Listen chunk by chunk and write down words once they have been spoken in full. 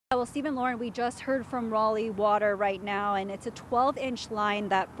well, Stephen, Lauren, we just heard from Raleigh Water right now, and it's a 12-inch line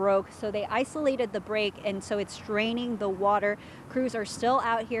that broke. So they isolated the break, and so it's draining the water. Crews are still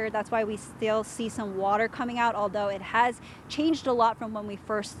out here. That's why we still see some water coming out, although it has changed a lot from when we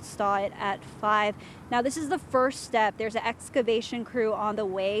first saw it at 5. Now, this is the first step. There's an excavation crew on the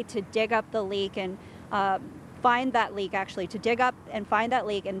way to dig up the leak and find that leak, actually, to dig up and find that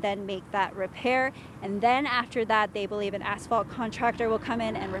leak and then make that repair. And then after that, they believe an asphalt contractor will come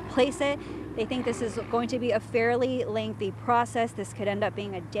in and replace it. They think this is going to be a fairly lengthy process. This could end up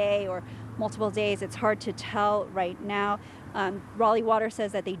being a day or multiple days. It's hard to tell right now. Raleigh Water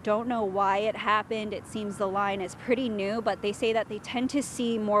says that they don't know why it happened. It seems the line is pretty new, but they say that they tend to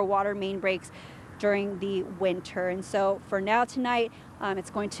see more water main breaks during the winter. And so for now tonight,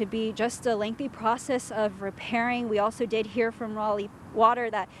 it's going to be just a lengthy process of repairing. We also did hear from Raleigh Water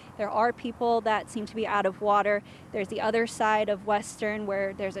that there are people that seem to be out of water. There's the other side of Western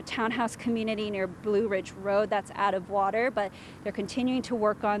where there's a townhouse community near Blue Ridge Road that's out of water, but they're continuing to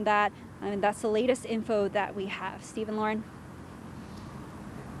work on that. And that's the latest info that we have. Stephen, Lauren.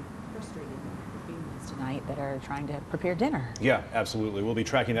 Tonight that are trying to prepare dinner. Yeah, absolutely. We'll be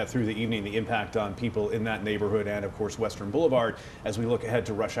tracking that through the evening, the impact on people in that neighborhood and, of course, Western Boulevard as we look ahead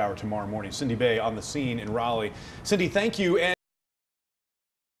to rush hour tomorrow morning. Cindy Bay on the scene in Raleigh. Cindy, thank you.